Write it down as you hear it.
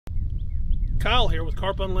Kyle here with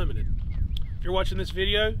Carp Unlimited. If you're watching this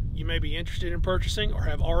video, you may be interested in purchasing or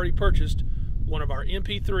have already purchased one of our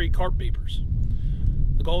MP3 carp beepers.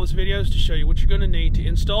 The goal of this video is to show you what you're going to need to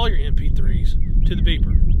install your MP3s to the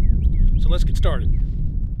beeper. So let's get started.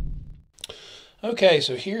 Okay,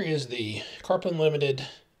 so here is the Carp Unlimited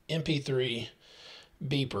MP3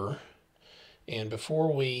 beeper. And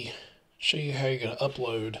before we show you how you're going to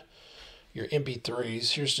upload your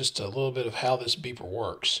MP3s, here's just a little bit of how this beeper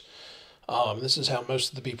works. This is how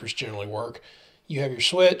most of the beepers generally work. You have your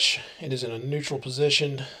switch. It is in a neutral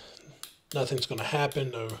position. Nothing's going to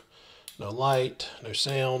happen. No light, no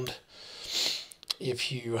sound.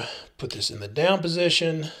 If you put this in the down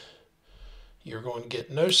position, you're going to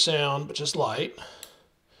get no sound, but just light.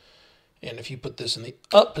 And if you put this in the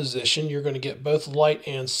up position, you're going to get both light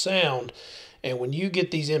and sound. And when you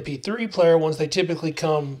get these MP3 player ones, they typically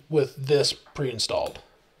come with this pre-installed.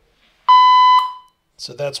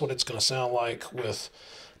 So that's what it's going to sound like with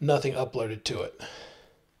nothing uploaded to it.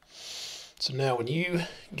 So now when you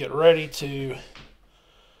get ready to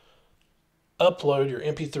upload your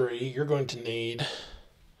MP3, you're going to need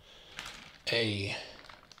a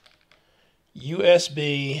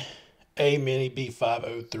USB A-mini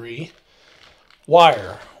B503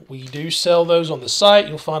 wire. We do sell those on the site.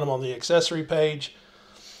 You'll find them on the accessory page.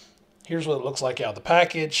 Here's what it looks like out of the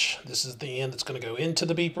package. This is the end that's going to go into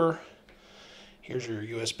the beeper. Here's your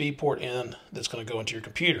USB port in that's going to go into your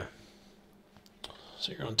computer.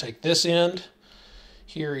 So you're going to take this end.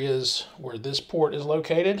 Here is where this port is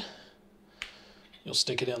located. You'll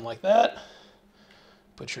stick it in like that.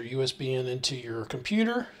 Put your USB in into your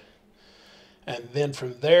computer. And then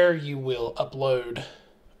from there you will upload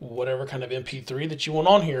whatever kind of MP3 that you want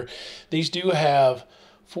on here. These do have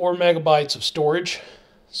 4 megabytes of storage.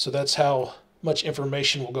 So that's how much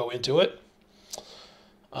information will go into it.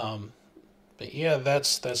 But yeah,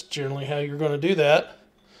 that's generally how you're going to do that.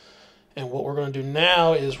 And what we're going to do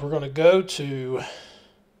now is we're going to go to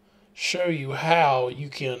show you how you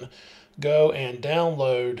can go and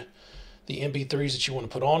download the MP3s that you want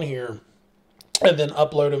to put on here and then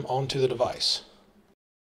upload them onto the device.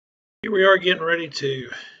 Here we are getting ready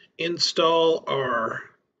to install our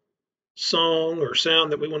song or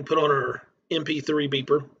sound that we want to put on our MP3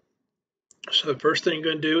 beeper. So the first thing you're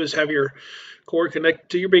going to do is have your cord connected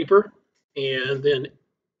to your beeper, and then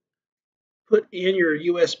put in your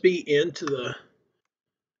USB into the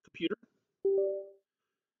computer.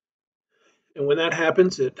 And when that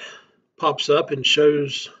happens, it pops up and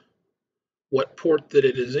shows what port that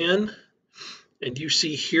it is in. And you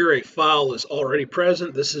see here a file is already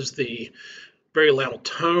present. This is the very loud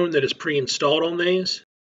tone that is pre-installed on these.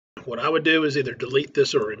 What I would do is either delete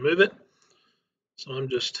this or remove it. So I'm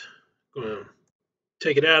just going to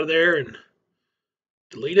take it out of there and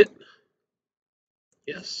delete it.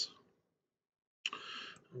 Yes.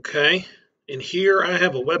 Okay. And here I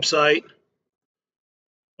have a website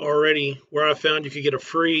already where I found you could get a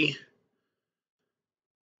free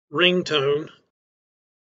ringtone.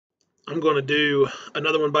 I'm going to do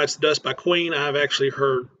Another One Bites the Dust by Queen. I've actually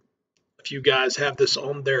heard a few guys have this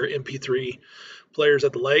on their MP3 players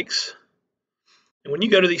at the lakes. And when you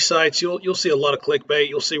go to these sites, you'll see a lot of clickbait.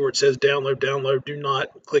 You'll see where it says download, download. Do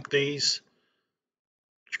not click these.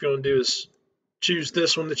 What you're going to do is choose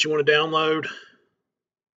this one that you want to download.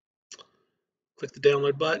 Click the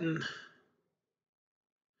download button.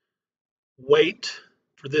 Wait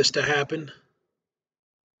for this to happen.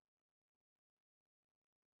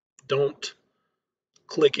 Don't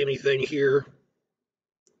click anything here.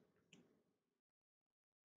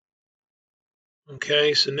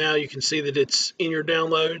 Okay, so now you can see that it's in your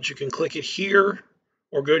downloads. You can click it here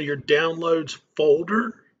or go to your downloads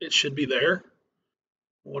folder. It should be there.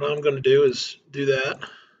 What I'm going to do is do that.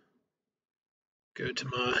 Go to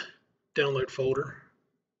my download folder,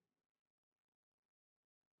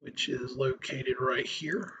 which is located right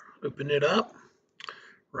here. Open it up.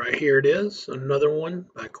 Right here it is, Another One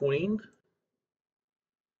by Queen.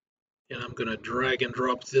 And I'm going to drag and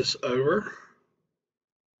drop this over.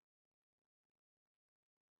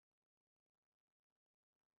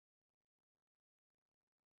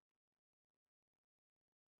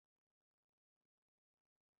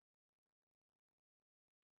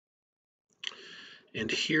 And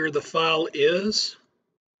here the file is.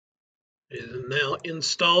 It is now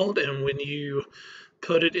installed, and when you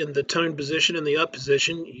put it in the tone position in the up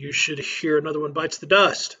position, you should hear Another One Bites the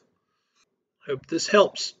Dust. Hope this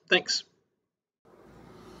helps. Thanks.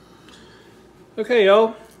 Okay,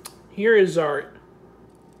 y'all. Here is our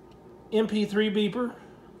MP3 beeper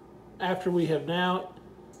after we have now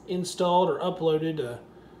installed or uploaded a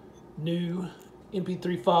new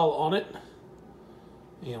MP3 file on it.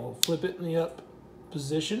 And we'll flip it in the up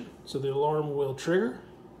position so the alarm will trigger.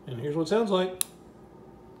 And here's what it sounds like.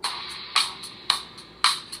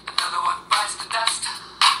 Another one bites the dust.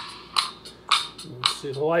 You can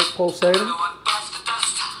see the light pulsating. Another one bites the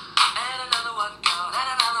dust. And another one gone.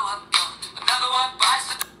 And another one gone. Another one bites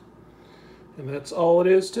the dust. And that's all it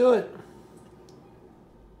is to it.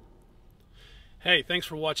 Hey, thanks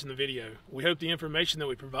for watching the video. We hope the information that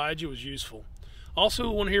we provide you was useful. Also,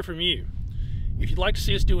 we want to hear from you. If you'd like to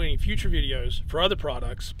see us do any future videos for other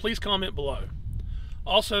products, please comment below.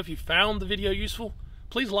 Also, if you found the video useful,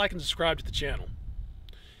 please like and subscribe to the channel.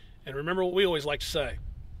 And remember what we always like to say,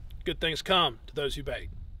 good things come to those who bait.